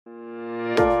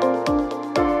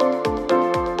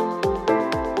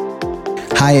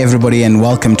Hi everybody and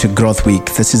welcome to Growth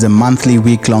Week. This is a monthly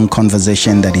week-long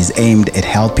conversation that is aimed at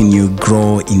helping you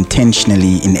grow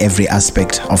intentionally in every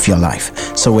aspect of your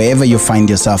life. So wherever you find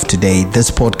yourself today, this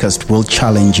podcast will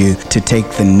challenge you to take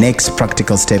the next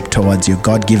practical step towards your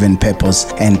God-given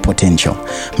purpose and potential.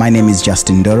 My name is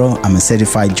Justin Doro. I'm a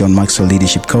certified John Maxwell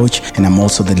leadership coach and I'm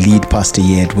also the lead pastor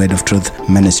here at Word of Truth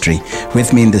Ministry.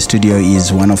 With me in the studio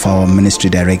is one of our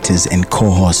ministry directors and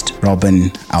co-host,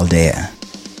 Robin Aldea.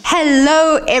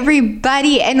 Hello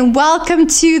everybody and welcome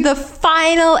to the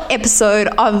final episode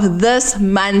of this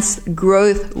month's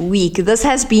Growth Week. This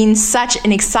has been such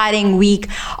an exciting week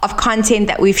of content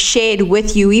that we've shared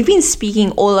with you. We've been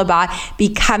speaking all about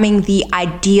becoming the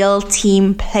ideal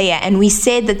team player, and we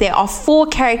said that there are 4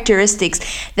 characteristics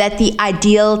that the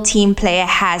ideal team player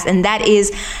has, and that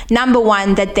is number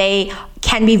 1, that they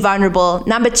can be vulnerable,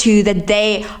 number 2, that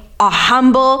they are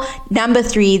humble, number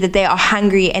 3, that they are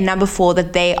hungry, and number 4,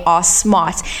 that they are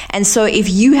smart. And so if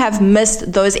you have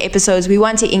missed those episodes, we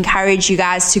want to encourage you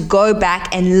guys to go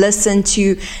back and listen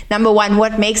to number 1,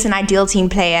 what makes an ideal team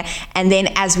player, and then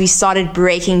as we started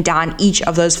breaking down each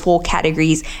of those 4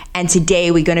 categories. And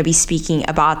today we're going to be speaking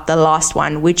about the last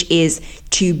one, which is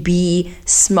to be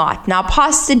smart. Now,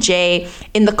 Pastor Jay,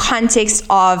 in the context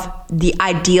of the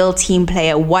ideal team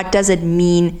player, what does it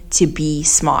mean to be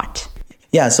smart?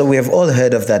 Yeah, so we have all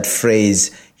heard of that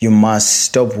phrase, you must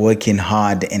stop working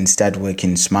hard and start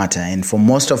working smarter. And for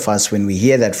most of us, when we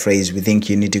hear that phrase, we think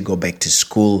you need to go back to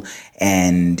school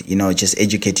and, just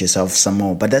educate yourself some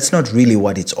more. But that's not really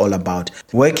what it's all about.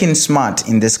 Working smart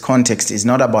in this context is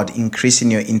not about increasing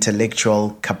your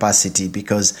intellectual capacity,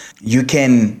 because you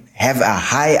can have a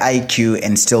high IQ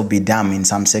and still be dumb in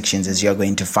some sections, as you're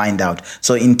going to find out.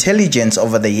 So intelligence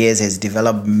over the years has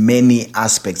developed many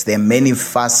aspects. There are many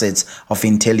facets of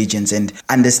intelligence, and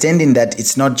understanding that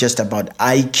it's not just about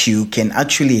IQ can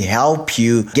actually help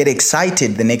you get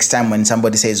excited the next time when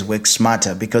somebody says work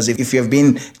smarter. Because if you've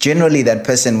been generally that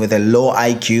person with a low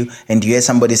IQ and you hear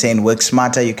somebody saying work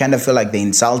smarter, you kind of feel like they're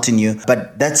insulting you.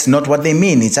 But that's not what they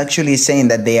mean. It's actually saying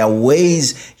that there are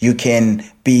ways you can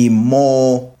be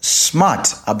more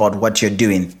smart about what you're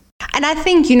doing. And I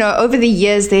think, over the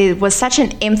years, there was such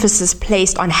an emphasis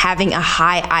placed on having a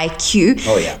high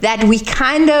IQ that we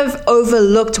kind of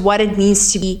overlooked what it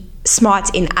means to be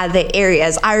smart in other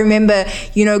areas. I remember,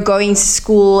 going to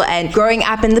school and growing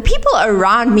up, and the people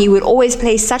around me would always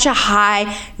place such a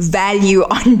high value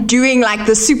on doing like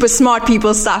the super smart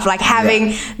people stuff, like having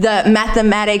the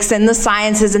mathematics and the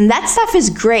sciences, and that stuff is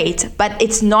great, but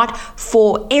it's not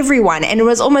for everyone. And it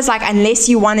was almost like, unless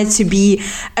you wanted to be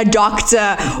a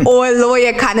doctor or a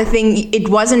lawyer kind of thing, it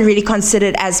wasn't really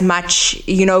considered as much,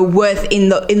 worth in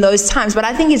those times. But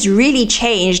I think it's really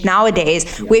changed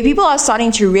nowadays, where people are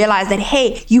starting to realize that,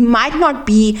 hey, you might not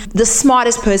be the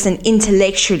smartest person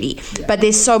intellectually, but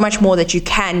there's so much more that you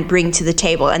can bring to the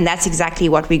table. And that's exactly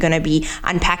what we're going to be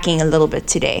unpacking a little bit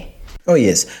today. Oh,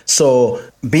 yes. So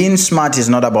being smart is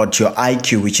not about your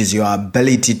IQ, which is your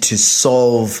ability to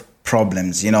solve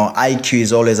problems. IQ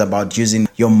is always about using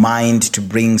your mind to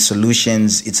bring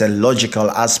solutions. It's a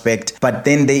logical aspect. But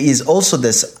then there is also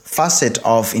this facet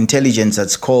of intelligence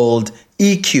that's called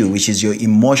EQ, which is your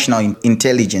emotional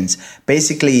intelligence.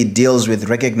 Basically, it deals with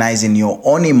recognizing your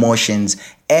own emotions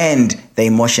and the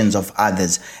emotions of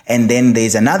others. And then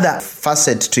there's another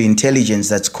facet to intelligence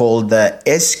that's called the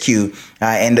SQ.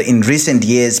 And in recent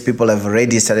years, people have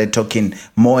already started talking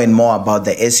more and more about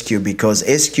the SQ, because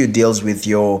SQ deals with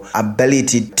your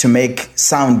ability to make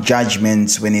sound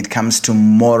judgments when it comes to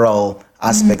moral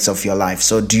aspects of your life.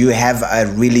 So do you have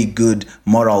a really good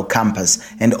moral compass?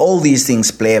 And all these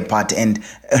things play a part. And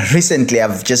recently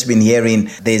I've just been hearing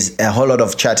there's a whole lot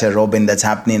of chatter, Robin, that's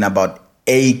happening about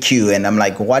AQ, and I'm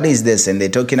like, what is this? And they're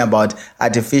talking about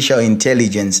artificial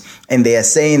intelligence, and they are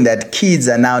saying that kids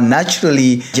are now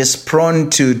naturally just prone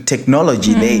to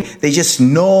technology. They just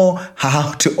know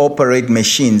how to operate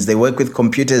machines. They work with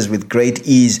computers with great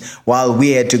ease, while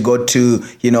we had to go to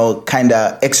kind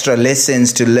of extra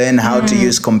lessons to learn how to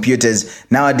use computers.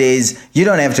 Nowadays you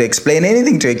don't have to explain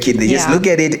anything to a kid. They just look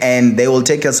at it and they will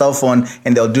take your cell phone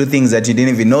and they'll do things that you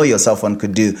didn't even know your cell phone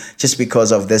could do, just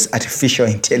because of this artificial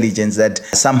intelligence that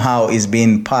somehow is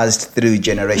being passed through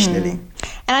generationally.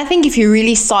 And I think if you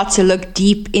really start to look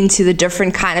deep into the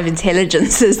different kind of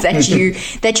intelligences that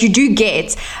you do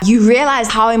get, you realize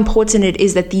how important it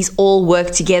is that these all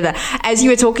work together. As you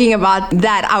were talking about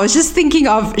that, I was just thinking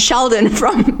of Sheldon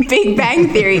from Big Bang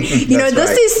Theory.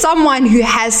 This is someone who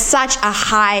has such a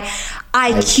high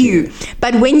IQ.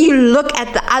 But when you look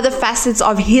at the other facets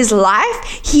of his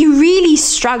life, he really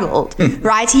struggled,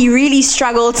 right? He really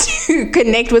struggled to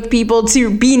connect with people,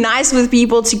 to be nice with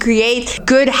people, to create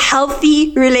good,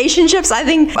 healthy relationships. I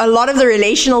think a lot of the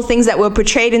relational things that were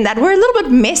portrayed in that were a little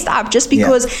bit messed up just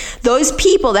because those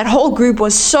people, that whole group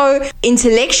was so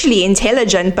intellectually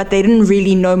intelligent, but they didn't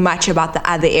really know much about the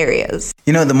other areas.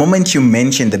 You know, the moment you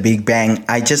mentioned the Big Bang,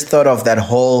 I just thought of that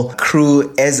whole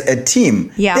crew as a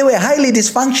team. Yeah. They were highly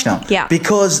dysfunctional. Yeah.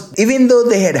 Because even though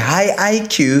they had high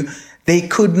IQ, they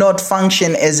could not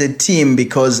function as a team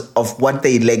because of what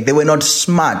they lacked. They were not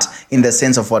smart in the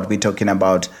sense of what we're talking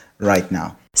about right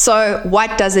now. So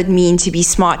what does it mean to be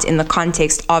smart in the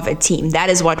context of a team? That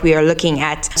is what we are looking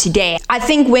at today. I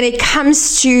think when it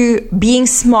comes to being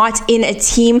smart in a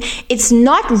team, it's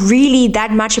not really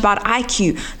that much about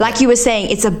IQ. Like you were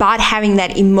saying, it's about having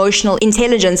that emotional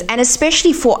intelligence, and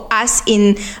especially for us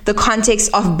in the context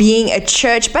of being a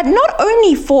church, but not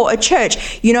only for a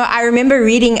church. You know, I remember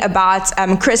reading about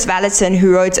Chris Vallotton,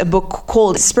 who wrote a book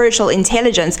called Spiritual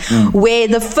Intelligence, where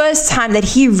the first time that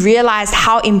he realized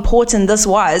how important this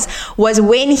was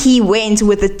when he went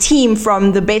with a team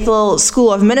from the Bethel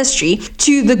School of Ministry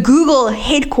to the Google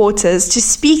headquarters to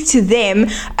speak to them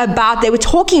about, they were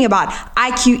talking about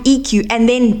IQ, EQ, and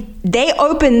then they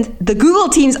opened the Google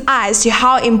team's eyes to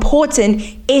how important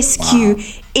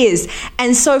SQ is.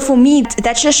 And so for me,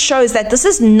 that just shows that this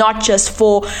is not just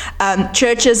for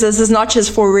churches, this is not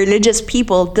just for religious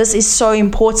people, this is so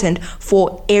important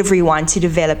for everyone to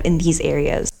develop in these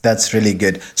areas. That's really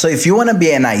good. So if you want to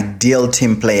be an ideal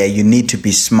team player, you need to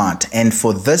be smart. And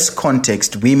for this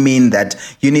context, we mean that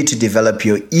you need to develop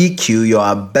your EQ,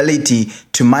 your ability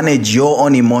to manage your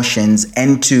own emotions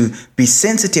and to be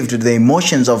sensitive to the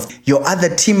emotions of your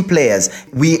other team players.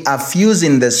 We are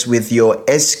fusing this with your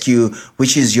SQ,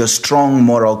 which is your strong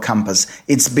moral compass.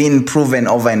 It's been proven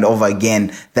over and over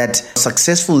again that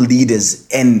successful leaders,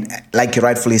 and like you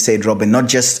rightfully said, Robin, not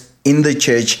just in the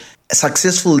church,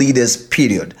 successful leaders,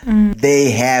 period.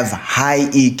 They have high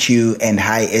EQ and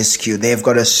high SQ. They've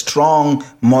got a strong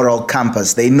moral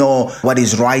compass. They know what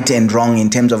is right and wrong in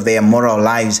terms of their moral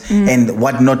lives and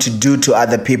what not to do to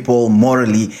other people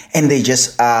morally. And they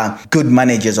just are good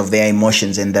managers of their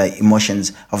emotions and the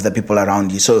emotions of the people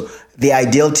around you. So the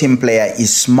ideal team player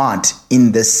is smart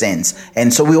in this sense.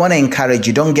 And so we want to encourage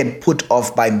you, don't get put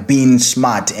off by being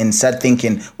smart and start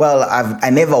thinking, well, I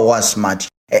never was smart.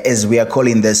 As we are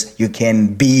calling this, you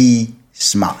can be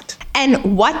smart.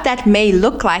 And what that may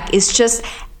look like is just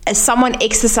as someone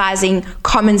exercising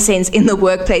common sense in the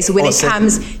workplace when it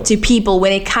comes to people,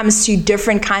 when it comes to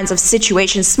different kinds of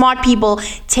situations. Smart people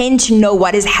tend to know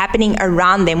what is happening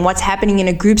around them, what's happening in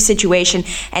a group situation,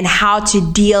 and how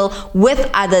to deal with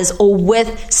others or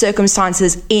with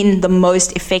circumstances in the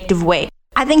most effective way.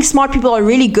 I think smart people are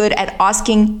really good at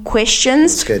asking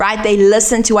questions, right? They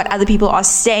listen to what other people are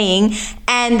saying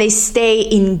and they stay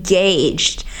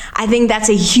engaged. I think that's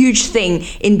a huge thing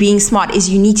in being smart, is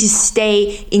you need to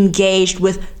stay engaged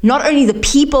with not only the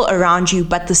people around you,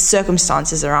 but the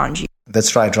circumstances around you.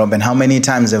 That's right, Robin. How many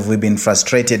times have we been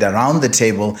frustrated around the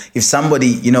table if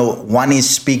somebody, one is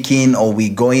speaking or we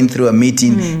going through a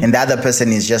meeting and the other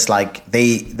person is just like,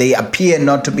 they appear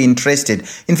not to be interested.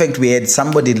 In fact, we had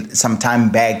somebody some time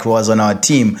back who was on our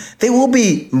team. They will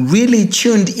be really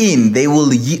tuned in. They will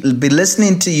be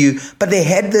listening to you, but they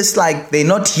had this like, they're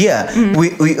not here.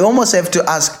 We almost have to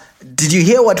ask, did you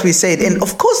hear what we said? And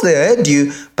of course they heard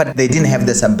you, but they didn't have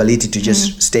this ability to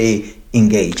just stay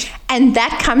engaged. And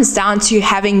that comes down to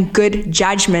having good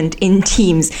judgment in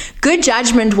teams. Good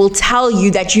judgment will tell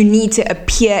you that you need to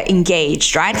appear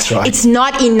engaged, right? That's right. It's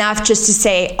not enough just to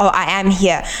say, oh, I am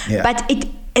here. Yeah. But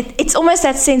it's almost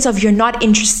that sense of you're not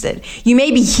interested. You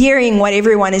may be hearing what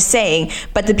everyone is saying,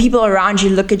 but the people around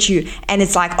you look at you and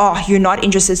it's like, oh, you're not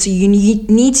interested. So you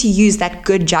need to use that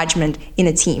good judgment in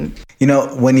a team.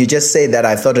 When you just say that,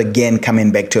 I thought again,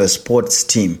 coming back to a sports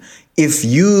team, if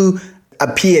you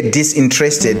appear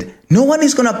disinterested, no one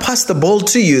is going to pass the ball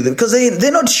to you because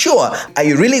they're not sure. Are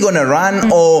you really going to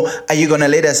run or are you going to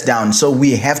let us down? So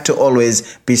we have to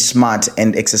always be smart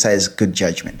and exercise good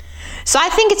judgment. So I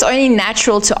think it's only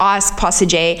natural to ask, Pastor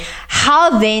Jay,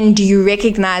 how then do you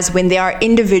recognize when there are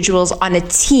individuals on a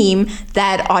team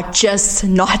that are just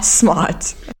not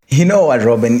smart? You know what,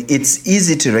 Robin? It's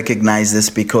easy to recognize this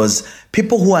because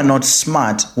people who are not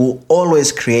smart will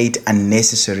always create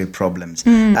unnecessary problems.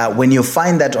 When you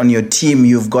find that on your team,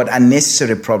 you've got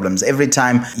unnecessary problems. Every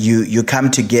time you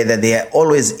come together, there are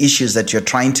always issues that you're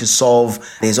trying to solve.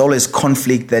 There's always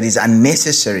conflict that is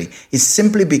unnecessary. It's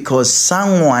simply because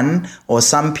someone or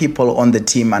some people on the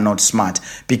team are not smart.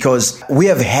 Because we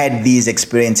have had these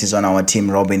experiences on our team,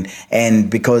 Robin, and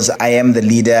because I am the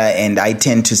leader and I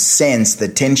tend to sense the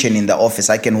tension in the office.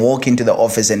 I can walk into the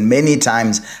office and many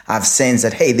times I've sensed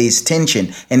that, hey, there's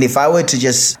tension. And if I were to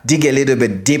just dig a little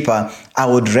bit deeper, I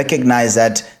would recognize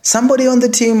that somebody on the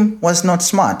team was not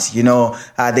smart.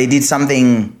 They did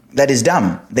something that is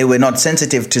dumb. They were not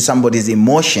sensitive to somebody's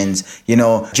emotions.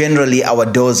 Generally our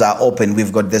doors are open.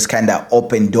 We've got this kind of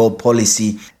open door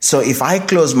policy. So if I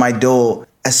close my door,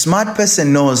 a smart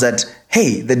person knows that,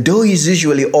 hey, the door is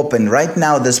usually open. Right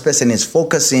now, this person is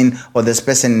focusing or this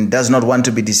person does not want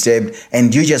to be disturbed,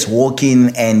 and you just walk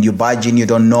in and you barge in, you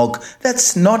don't knock.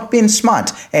 That's not being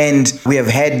smart. And we have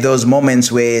had those moments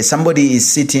where somebody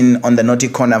is sitting on the naughty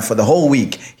corner for the whole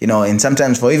week, and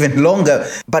sometimes for even longer.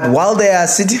 But while they are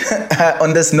sitting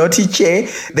on this naughty chair,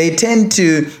 they tend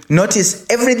to notice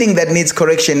everything that needs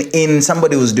correction in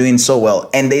somebody who's doing so well.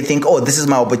 And they think, oh, this is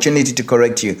my opportunity to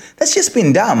correct you. That's just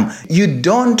been dumb. You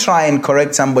don't try and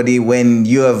correct somebody when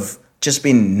you have just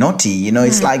been naughty.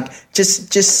 It's like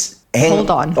just hold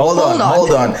on.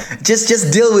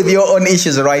 Just deal with your own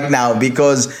issues right now,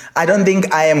 because I don't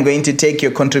think I am going to take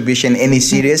your contribution any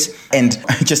serious. And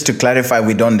just to clarify,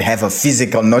 we don't have a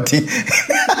physical naughty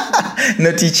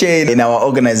chain in our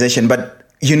organization, but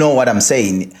you know what I'm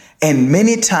saying. And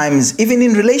many times, even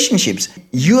in relationships,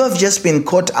 you have just been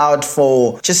caught out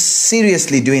for just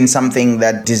seriously doing something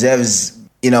that deserves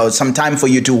some time for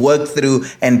you to work through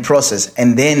and process.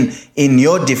 And then in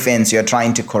your defense, you're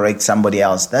trying to correct somebody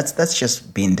else. That's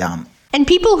just being dumb. And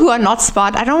people who are not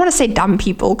smart, I don't want to say dumb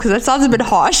people because that sounds a bit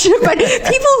harsh, but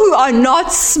people who are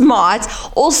not smart,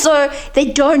 also,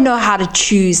 they don't know how to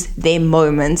choose their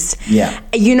moments. Yeah.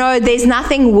 There's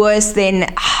nothing worse than,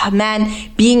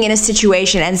 being in a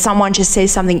situation and someone just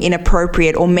says something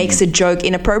inappropriate or makes a joke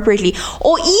inappropriately.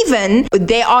 Or even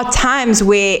there are times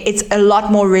where it's a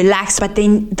lot more relaxed, but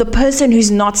then the person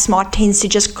who's not smart tends to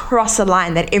just cross a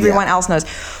line that everyone else knows.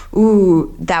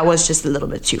 Ooh, that was just a little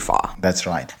bit too far. That's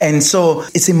right. And so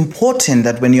it's important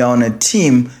that when you're on a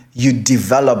team, you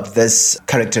develop this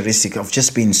characteristic of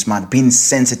just being smart, being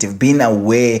sensitive, being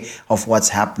aware of what's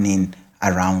happening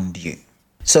around you.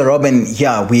 So Robin,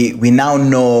 we now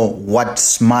know what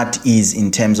smart is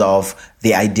in terms of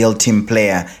the ideal team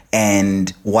player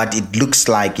and what it looks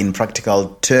like in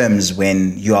practical terms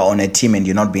when you are on a team and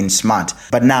you're not being smart.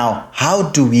 But now, how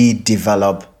do we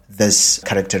develop this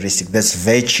characteristic, this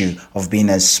virtue of being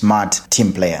a smart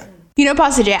team player?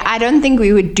 Pastor Jay, I don't think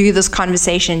we would do this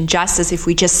conversation justice if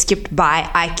we just skipped by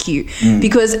IQ.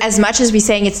 Because as much as we're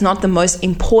saying it's not the most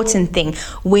important thing,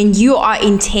 when you are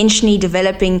intentionally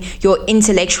developing your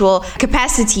intellectual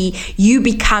capacity, you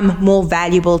become more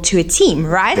valuable to a team,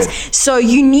 right? Good. So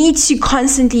you need to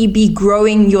constantly be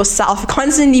growing yourself,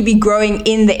 constantly be growing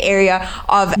in the area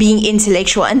of being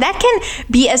intellectual. And that can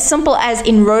be as simple as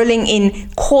enrolling in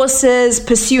courses,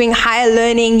 pursuing higher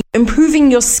learning,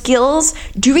 improving your skills,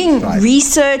 doing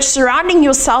research, surrounding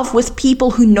yourself with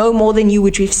people who know more than you,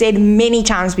 which we've said many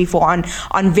times before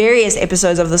on various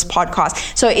episodes of this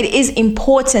podcast. So it is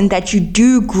important that you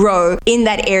do grow in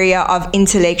that area of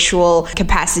intellectual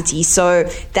capacity. So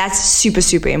that's super,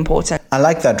 super important. I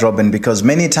like that, Robin, because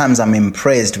many times I'm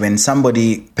impressed when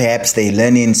somebody, perhaps they're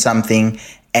learning something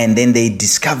and then they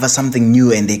discover something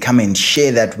new and they come and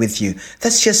share that with you.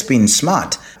 That's just being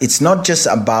smart. It's not just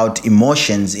about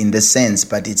emotions in this sense,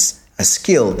 but it's a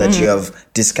skill that you have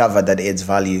discovered that adds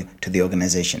value to the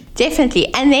organization.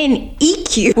 Definitely. And then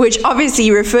EQ, which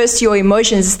obviously refers to your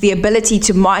emotions, is the ability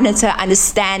to monitor,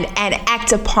 understand, and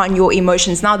act upon your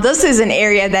emotions. Now, this is an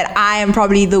area that I am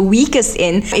probably the weakest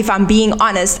in, if I'm being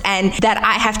honest, and that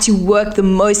I have to work the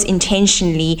most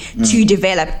intentionally to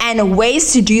develop. And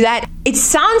ways to do that, it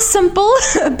sounds simple,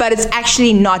 but it's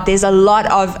actually not. There's a lot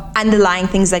of underlying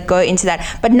things that go into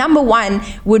that. But number one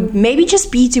would maybe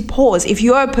just be to pause. If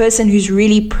you're a person who's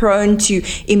really prone to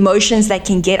emotions that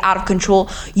can get out of control,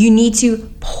 you need to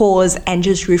pause and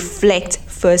just reflect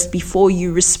first before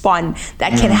you respond.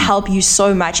 That can help you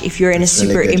so much if you're in a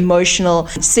super emotional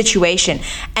situation.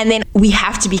 And then we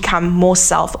have to become more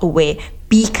self-aware.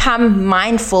 become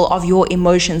mindful of your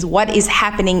emotions, what is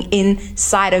happening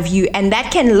inside of you. And that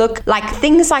can look like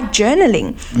things like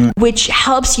journaling, which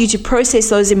helps you to process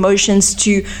those emotions,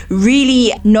 to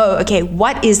really know, okay,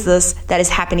 what is this that is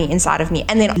happening inside of me?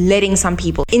 And then letting some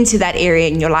people into that area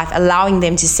in your life, allowing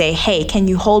them to say, hey, can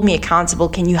you hold me accountable?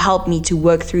 Can you help me to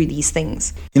work through these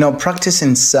things?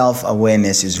 Practicing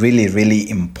self-awareness is really, really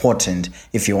important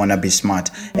if you want to be smart.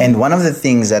 And one of the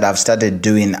things that I've started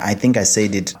doing, I think I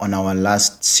said it on our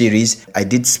last series, I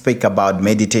did speak about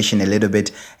meditation a little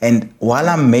bit. And while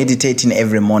I'm meditating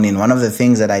every morning, one of the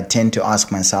things that I tend to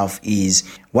ask myself is,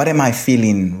 what am I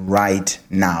feeling right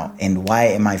now? And why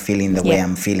am I feeling the way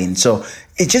I'm feeling? So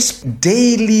it's just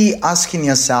daily asking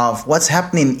yourself what's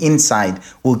happening inside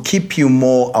will keep you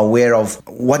more aware of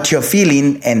what you're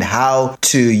feeling and how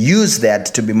to use that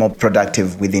to be more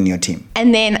productive within your team.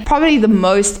 And then probably the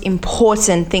most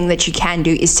important thing that you can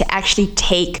do is to actually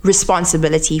take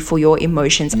responsibility for your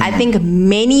emotions. I think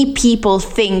many people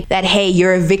think that, hey,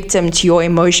 you're a victim to your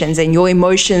emotions and your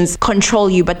emotions control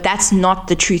you, but that's not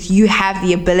the truth. You have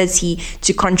the ability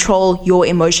to control your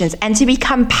emotions and to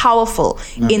become powerful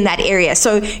in that area.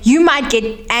 So you might get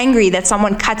angry that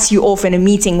someone cuts you off in a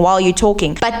meeting while you're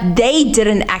talking, but they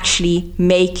didn't actually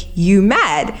make you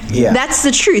mad. That's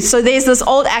the truth. So there's this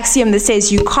old axiom that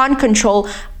says you can't control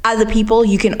other people,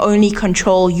 you can only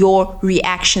control your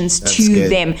reactions to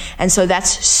them. And so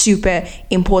that's super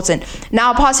important.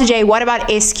 Now, Pastor Jay, what about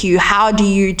SQ? How do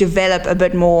you develop a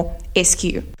bit more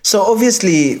SQ? So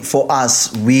obviously for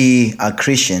us, we are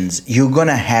Christians, you're going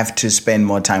to have to spend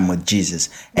more time with Jesus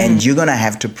and you're going to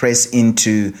have to press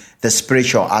into the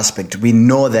spiritual aspect. We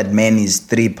know that man is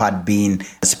 3-part being,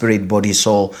 spirit, body,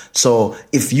 soul. So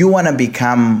if you want to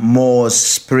become more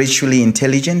spiritually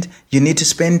intelligent, you need to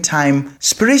spend time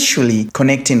spiritually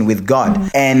connecting with God.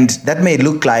 And that may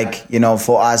look like,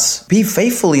 for us, be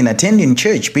faithful in attending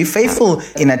church, be faithful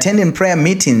in attending prayer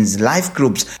meetings, life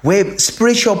groups, where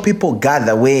spiritual people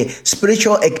gather, where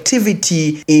spiritual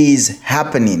activity is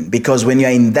happening. Because when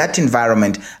you're in that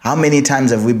environment, how many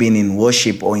times have we been in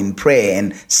worship or in prayer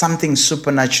and something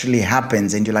supernaturally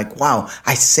happens and you're like, wow,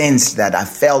 I sensed that, I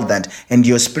felt that, and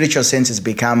your spiritual senses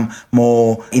become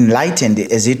more enlightened,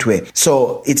 as it were.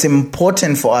 So it's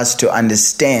important for us to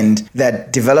understand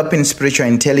that developing spiritual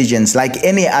intelligence, like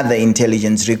any other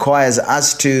intelligence, requires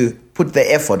us to put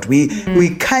the effort.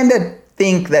 We kind of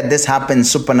think that this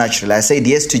happens supernaturally. I said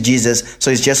yes to Jesus,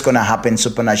 so it's just going to happen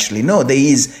supernaturally. No, there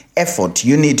is effort.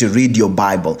 You need to read your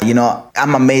Bible.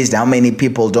 I'm amazed how many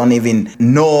people don't even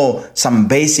know some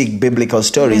basic biblical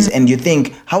stories. And you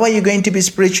think, how are you going to be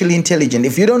spiritually intelligent?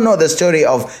 If you don't know the story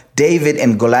of David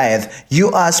and Goliath, you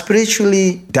are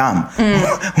spiritually dumb.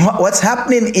 What's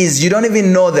happening is you don't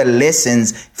even know the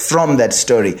lessons from that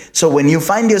story. So when you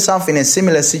find yourself in a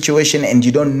similar situation and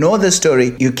you don't know the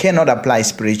story, you cannot apply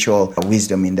spiritual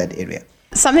wisdom in that area.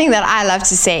 Something that I love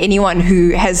to say, anyone who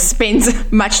has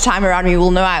spent much time around me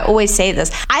will know I always say this.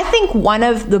 I think one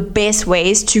of the best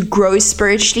ways to grow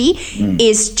spiritually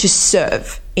is to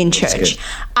serve in church.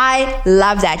 I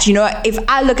love that. If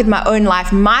I look at my own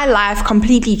life, my life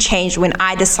completely changed when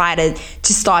I decided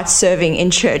to start serving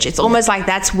in church. It's almost like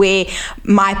that's where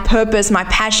my purpose, my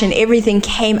passion, everything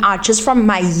came out, just from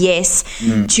my yes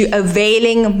to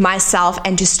availing myself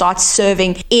and to start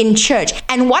serving in church.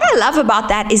 And what I love about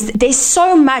that is there's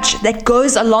so much that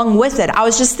goes along with it. I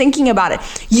was just thinking about it.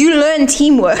 You learn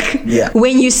teamwork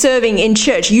when you're serving in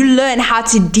church. You learn how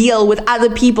to deal with other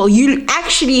people. You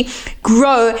actually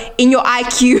grow in your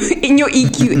IQ, in your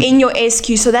EQ, in your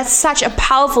SQ. So that's such a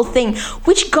powerful thing,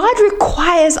 which God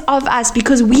requires of us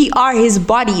because we are his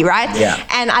body, right?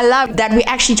 And I love that we're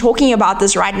actually talking about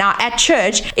this right now at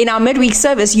church in our midweek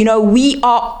service. We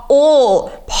are all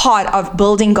part of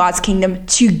building God's kingdom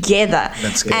together.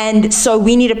 That's good. And so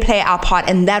we need to play our part,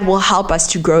 and that will help us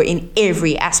to grow in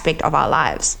every aspect of our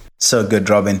lives. So good,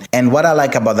 Robin. And what I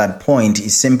like about that point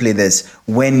is simply this: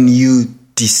 when you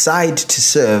decide to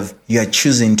serve, you're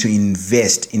choosing to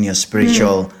invest in your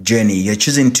spiritual journey. You're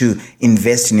choosing to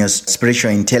invest in your spiritual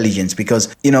intelligence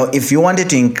because, if you wanted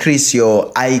to increase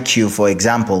your IQ, for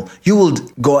example, you will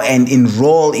go and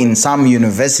enroll in some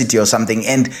university or something.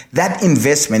 And that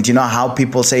investment, how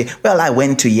people say, well, I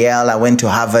went to Yale, I went to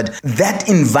Harvard. That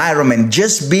environment,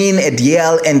 just being at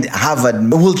Yale and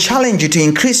Harvard, will challenge you to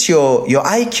increase your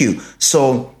IQ.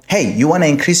 So, hey, you want to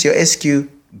increase your SQ?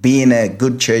 Be in a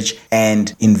good church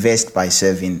and invest by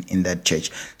serving in that church.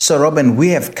 So, Robin, we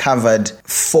have covered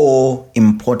 4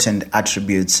 important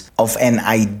attributes of an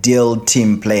ideal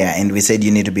team player. And we said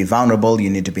you need to be vulnerable, you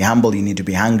need to be humble, you need to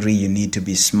be hungry, you need to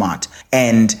be smart.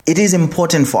 And it is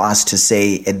important for us to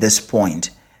say at this point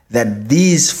that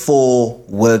these 4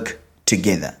 work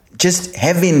together. Just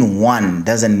having one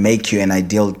doesn't make you an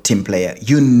ideal team player.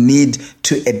 You need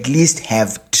to at least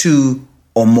have two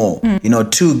or more.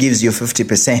 2 gives you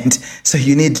 50%. So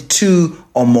you need 2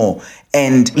 or more.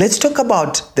 And let's talk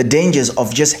about the dangers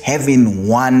of just having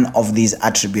one of these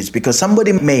attributes, because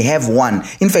somebody may have one.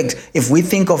 In fact, if we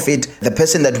think of it, the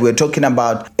person that we were talking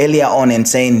about earlier on and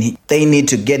saying they need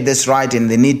to get this right and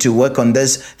they need to work on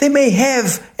this, they may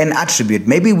have an attribute.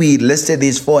 Maybe we listed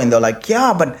these 4 and they're like,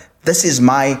 yeah, but this is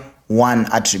my one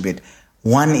attribute.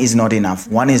 One is not enough.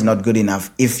 One is not good enough.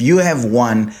 If you have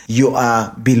one, you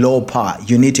are below par.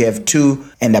 You need to have 2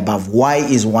 and above. Why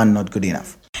is 1 not good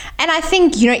enough? And I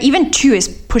think, even 2 is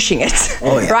pushing it,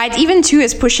 right? Even 2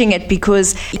 is pushing it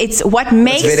because it's what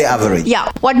makes... It's very average.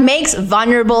 Yeah. What makes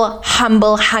vulnerable,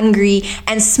 humble, hungry,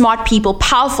 and smart people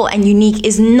powerful and unique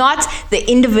is not the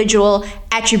individual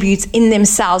attributes in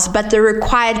themselves, but the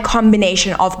required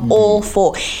combination of all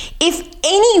 4. If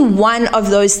any one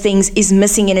of those things is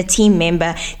missing in a team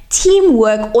member,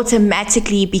 teamwork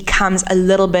automatically becomes a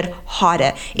little bit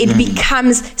harder. It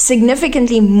becomes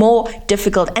significantly more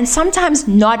difficult and sometimes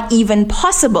not even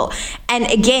possible. And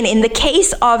again, in the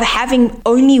case of having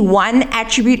only one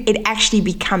attribute, it actually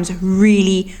becomes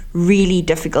really, really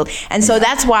difficult. And so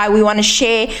that's why we want to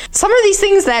share some of these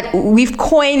things that we've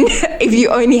coined if you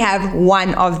only have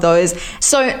one of those.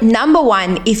 So number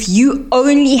 1, if you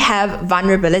only have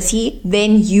vulnerability,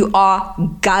 then you are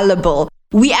gullible.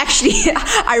 We actually,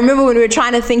 I remember when we were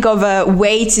trying to think of a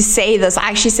way to say this, I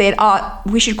actually said,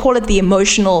 we should call it the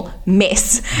emotional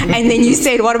mess. And then you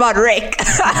said, what about Rick?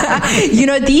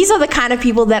 These are the kind of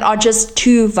people that are just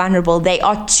too vulnerable. They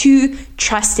are too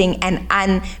trusting and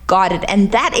unguarded.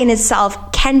 And that in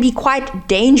itself can be quite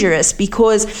dangerous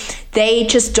because they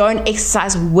just don't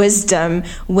exercise wisdom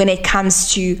when it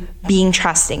comes to being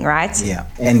trusting, right? Yeah.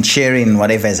 And sharing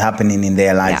whatever is happening in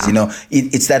their lives. Yeah.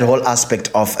 It's that whole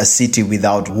aspect of a city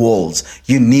without walls.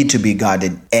 You need to be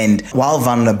guarded. And while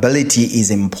vulnerability is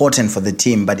important for the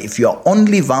team, but if you're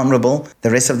only vulnerable,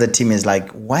 the rest of the team is like,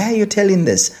 why are you telling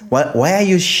this? Why are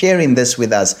you sharing this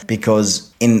with us?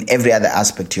 Because in every other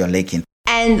aspect, you're lacking.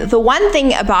 And the one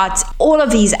thing about all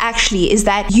of these actually is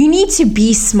that you need to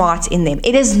be smart in them.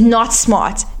 It is not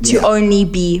smart to only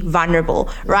be vulnerable,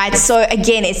 right? So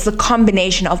again, it's the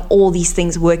combination of all these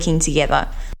things working together.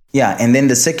 Yeah, and then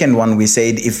the second one, we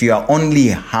said, if you are only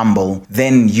humble,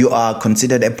 then you are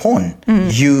considered a pawn.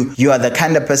 You are the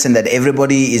kind of person that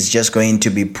everybody is just going to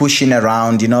be pushing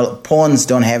around. Pawns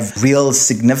don't have real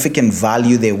significant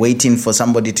value. They're waiting for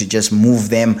somebody to just move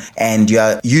them, and you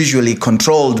are usually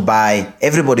controlled by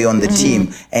everybody on the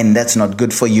team, and that's not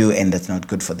good for you, and that's not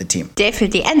good for the team.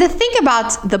 Definitely. And the thing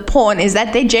about the pawn is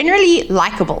that they're generally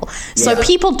likable. So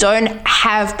people don't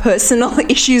have personal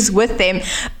issues with them,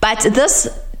 but this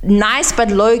nice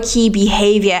but low-key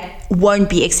behavior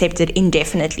won't be accepted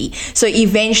indefinitely. So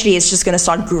eventually it's just going to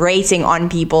start grating on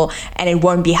people, and it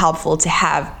won't be helpful to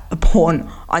have a pawn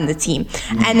on the team.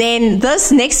 And then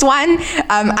this next one,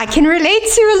 I can relate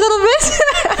to a little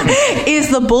bit, is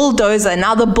the bulldozer.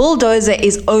 Now, the bulldozer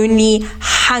is only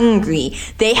hungry.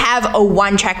 They have a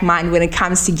one-track mind when it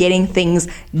comes to getting things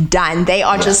done. They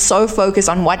are just so focused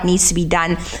on what needs to be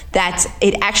done that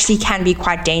it actually can be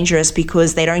quite dangerous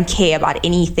because they don't care about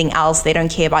anything else. They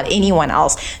don't care about anyone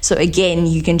else. So again,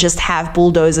 you can just have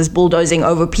bulldozers bulldozing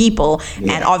over people,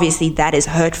 and obviously that is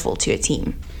hurtful to a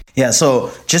team. Yeah,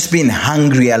 so just being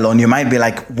hungry alone, you might be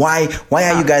like, why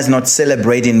are you guys not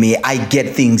celebrating me? I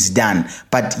get things done.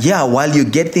 But yeah, while you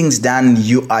get things done,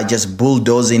 you are just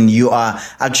bulldozing. You are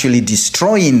actually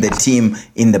destroying the team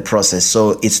in the process.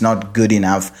 So it's not good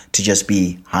enough to just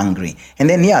be hungry. And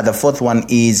then, the fourth one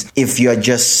is, if you're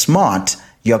just smart,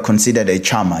 you're considered a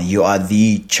charmer. You are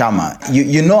the charmer.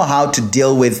 You know how to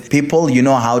deal with people. You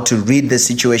know how to read the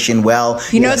situation well.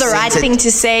 You know the right thing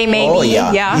to say, maybe. Oh,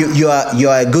 yeah. You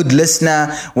are a good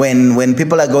listener. When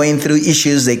people are going through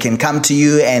issues, they can come to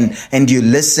you and you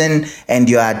listen and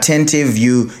you are attentive.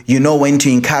 You know when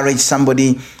to encourage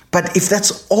somebody. But if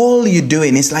that's all you're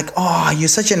doing, it's like, you're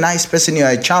such a nice person. You're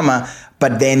a charmer.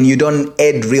 But then you don't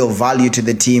add real value to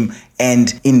the team.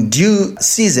 And in due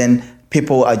season,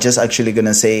 people are just actually going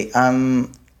to say,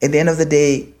 at the end of the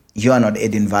day, you are not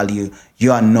adding value.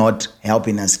 You are not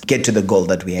helping us get to the goal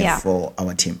that we have for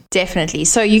our team. Definitely.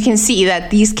 So you can see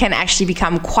that these can actually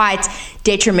become quite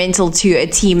detrimental to a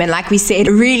team. And like we said,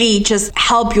 really just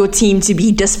help your team to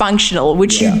be dysfunctional,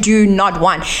 which you do not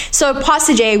want. So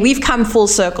Pastor Jay, we've come full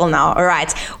circle now. All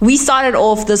right. We started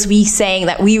off this week saying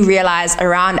that we realized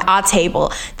around our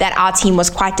table that our team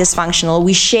was quite dysfunctional.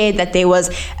 We shared that there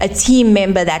was a team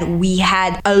member that we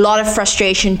had a lot of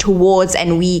frustration towards,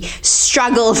 and we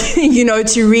struggled,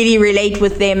 to really relate relate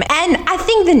with them. And I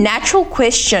think the natural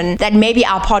question that maybe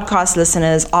our podcast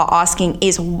listeners are asking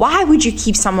is, why would you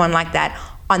keep someone like that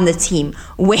on the team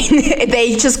when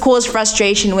they just cause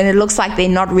frustration, when it looks like they're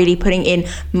not really putting in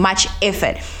much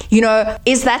effort?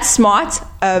 Is that smart?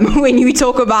 When you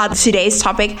talk about today's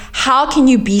topic, how can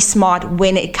you be smart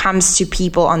when it comes to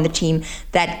people on the team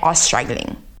that are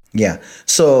struggling? Yeah.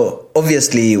 So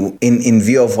obviously, in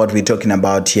view of what we're talking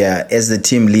about here, as the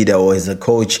team leader or as a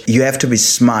coach, you have to be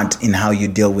smart in how you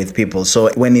deal with people.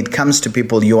 So when it comes to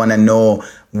people, you want to know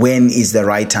when is the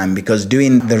right time, because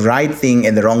doing the right thing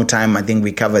at the wrong time, I think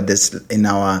we covered this in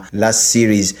our last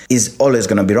series, is always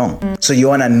going to be wrong. So you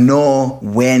want to know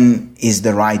when is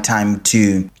the right time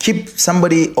to keep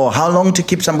somebody, or how long to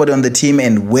keep somebody on the team,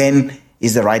 and when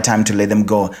is the right time to let them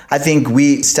go. I think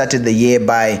we started the year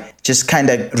by just kind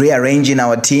of rearranging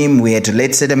our team. We had to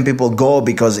let certain people go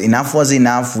because enough was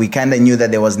enough. We kind of knew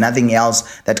that there was nothing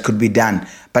else that could be done.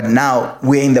 But now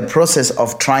we're in the process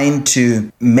of trying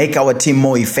to make our team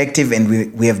more effective,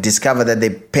 and we have discovered that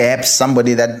they perhaps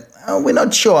somebody that we're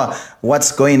not sure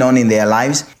what's going on in their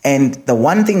lives. And the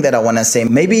one thing that I want to say,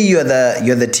 maybe you're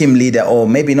the team leader, or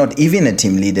maybe not even a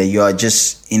team leader. You are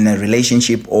just in a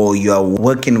relationship, or you are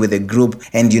working with a group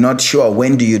and you're not sure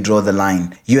when do you draw the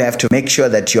line. You have to make sure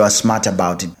that you are smart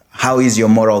about it. How is your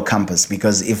moral compass?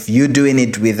 Because if you're doing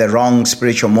it with the wrong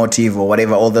spiritual motive or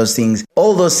whatever, all those things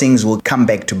will come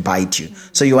back to bite you.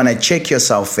 So you want to check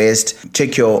yourself first,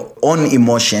 check your own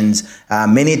emotions.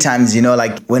 Many times,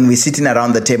 like when we're sitting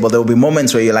around the table, there will be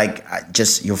moments where you're like,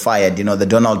 you're fired, the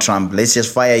Donald Trump, let's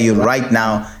just fire you right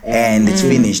now and it's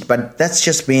finished. But that's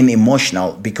just being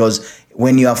emotional, because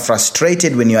when you are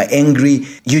frustrated, when you are angry,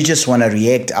 you just want to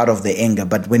react out of the anger.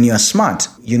 But when you are smart,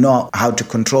 you know how to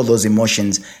control those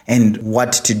emotions and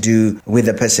what to do with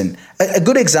the person. A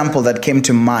good example that came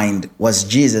to mind was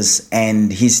Jesus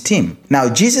and his team.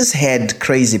 Now, Jesus had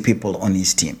crazy people on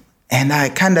his team. And I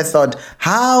kind of thought,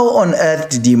 how on earth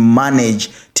did he manage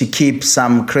to keep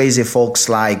some crazy folks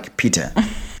like Peter?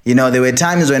 There were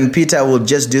times when Peter would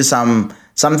just do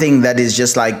something that is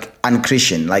just like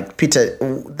unchristian, like Peter.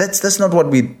 That's not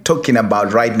what we're talking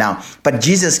about right now. But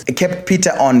Jesus kept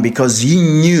Peter on because he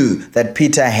knew that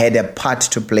Peter had a part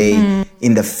to play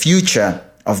in the future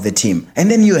of the team. And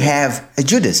then you have a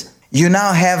Judas. You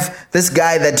now have this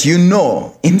guy that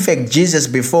In fact, Jesus,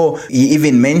 before he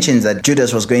even mentions that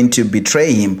Judas was going to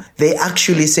betray him, they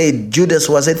actually said Judas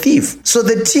was a thief. So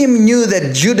the team knew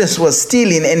that Judas was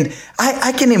stealing. And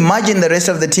I can imagine the rest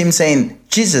of the team saying,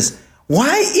 Jesus,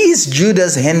 why is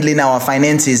Judas handling our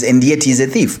finances and yet he's a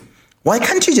thief? Why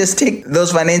can't you just take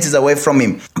those finances away from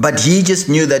him? But he just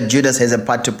knew that Judas has a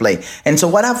part to play. And so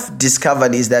what I've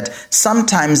discovered is that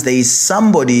sometimes there is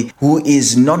somebody who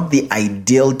is not the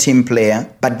ideal team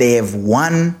player, but they have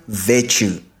one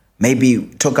virtue. Maybe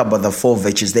talk about the 4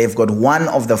 virtues. They've got one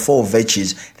of the 4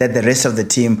 virtues that the rest of the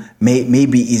team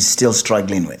maybe is still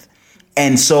struggling with.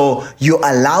 And so you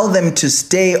allow them to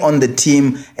stay on the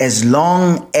team as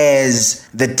long as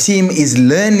the team is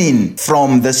learning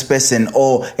from this person,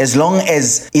 or as long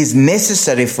as is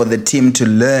necessary for the team to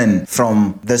learn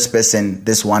from this person,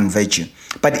 this one virtue.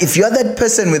 But if you're that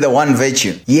person with the one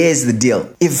virtue, here's the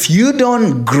deal. If you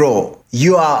don't grow,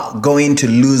 you are going to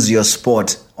lose your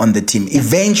spot on the team.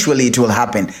 Eventually it will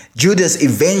happen. Judas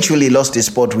eventually lost his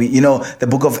spot. The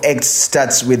book of Acts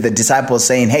starts with the disciples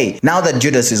saying, hey, now that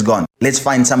Judas is gone, let's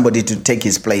find somebody to take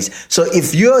his place. So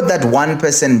if you're that one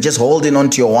person just holding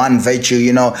on to your one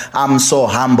virtue, I'm so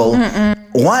humble.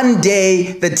 One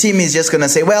day the team is just going to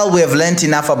say, well, we have learned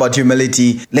enough about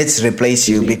humility. Let's replace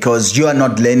you because you are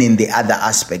not learning the other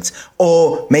aspects.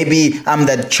 Or maybe I'm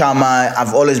that charmer.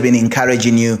 I've always been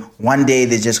encouraging you. One day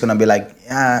they're just going to be like,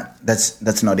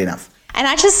 that's not enough. And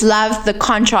I just love the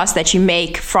contrast that you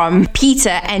make from Peter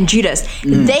and Judas.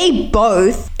 They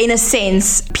both, in a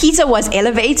sense, Peter was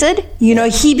elevated.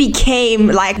 He became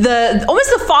like almost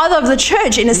the father of the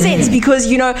church in a sense, because,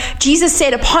 Jesus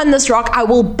said, upon this rock, I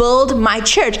will build my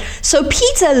church. So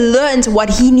Peter learned what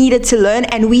he needed to learn,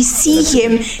 and we see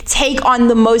him take on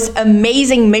the most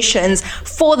amazing missions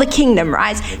for the kingdom,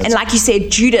 right? And like you said,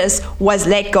 Judas was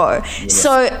let go.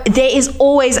 So there is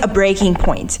always a breaking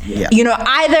point.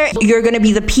 Either you're going to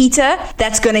be the Peter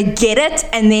that's going to get it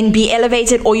and then be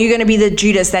elevated, or you're going to be the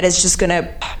Judas that is just going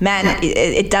to,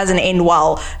 it doesn't end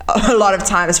well a lot of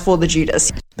times for the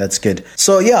Judas. That's good.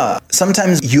 So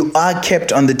sometimes you are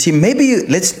kept on the team. Maybe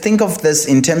let's think of this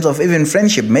in terms of even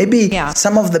friendship. Maybe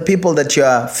some of the people that you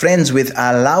are friends with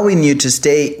are allowing you to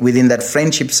stay within that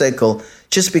friendship circle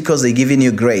just because they're giving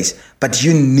you grace. But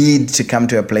you need to come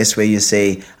to a place where you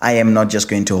say, I am not just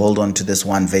going to hold on to this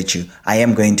one virtue. I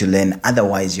am going to learn.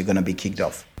 Otherwise, you're going to be kicked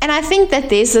off. And I think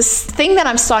that there's this thing that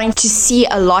I'm starting to see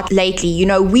a lot lately. You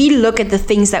know, we look at the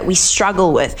things that we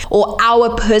struggle with or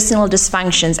our personal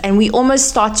dysfunctions, and we almost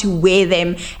start to wear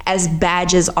them as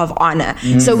badges of honor.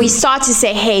 So we start to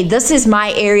say, hey, this is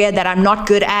my area that I'm not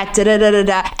good at,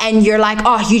 and you're like,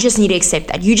 oh, you just need to accept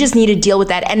that. You just need to deal with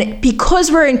that. And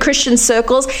because we're in Christian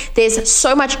circles, there's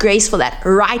so much grace for that,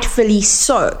 rightfully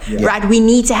so, right? We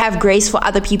need to have grace for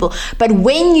other people. But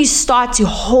when you start to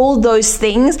hold those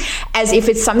things as if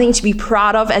it's something to be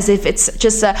proud of, as if it's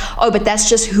just but that's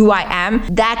just who I am,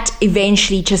 that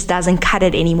eventually just doesn't cut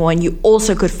it anymore. And you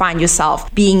also could find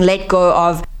yourself being let go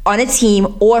of on a team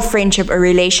or a friendship, a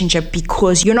relationship,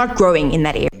 because you're not growing in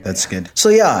that area. That's good. So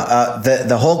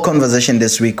the whole conversation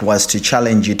this week was to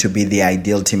challenge you to be the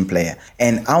ideal team player.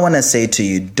 And I want to say to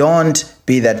you, don't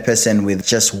be that person with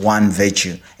just one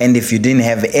virtue. And if you didn't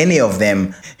have any of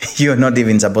them, you're not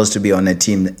even supposed to be on a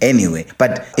team anyway.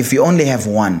 But if you only have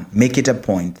one, make it a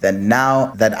point that now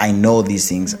that I know these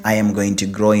things, I am going to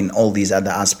grow in all these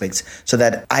other aspects so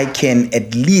that I can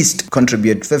at least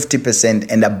contribute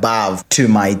 50% and above to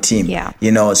my team. Yeah.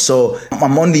 You know, so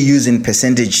I'm only using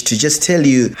percentage to just tell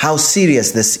you how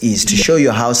serious this is, to show you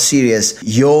how serious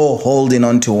your holding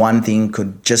on to one thing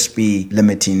could just be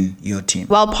limiting your team.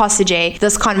 Well, Pastor Jay,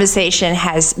 this conversation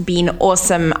has been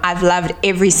awesome. I've loved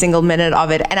every single minute of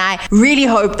it. And I really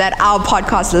hope that our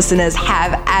podcast listeners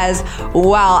have as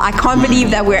well. I can't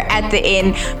believe that we're at the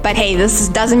end. But hey, this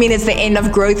doesn't mean it's the end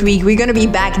of Growth Week. We're going to be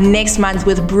back next month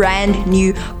with brand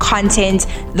new content.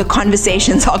 The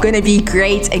conversations are going to be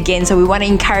great again. So we want to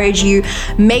encourage you.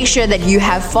 Make sure that you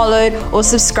have followed or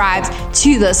subscribed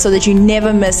to this so that you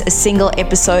never miss a single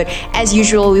episode. As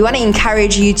usual, we want to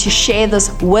encourage you to share this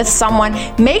with someone.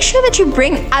 Make sure that you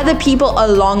bring other people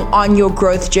along on your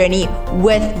growth journey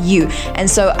with you. And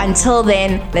so until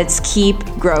then, let's keep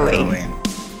growing.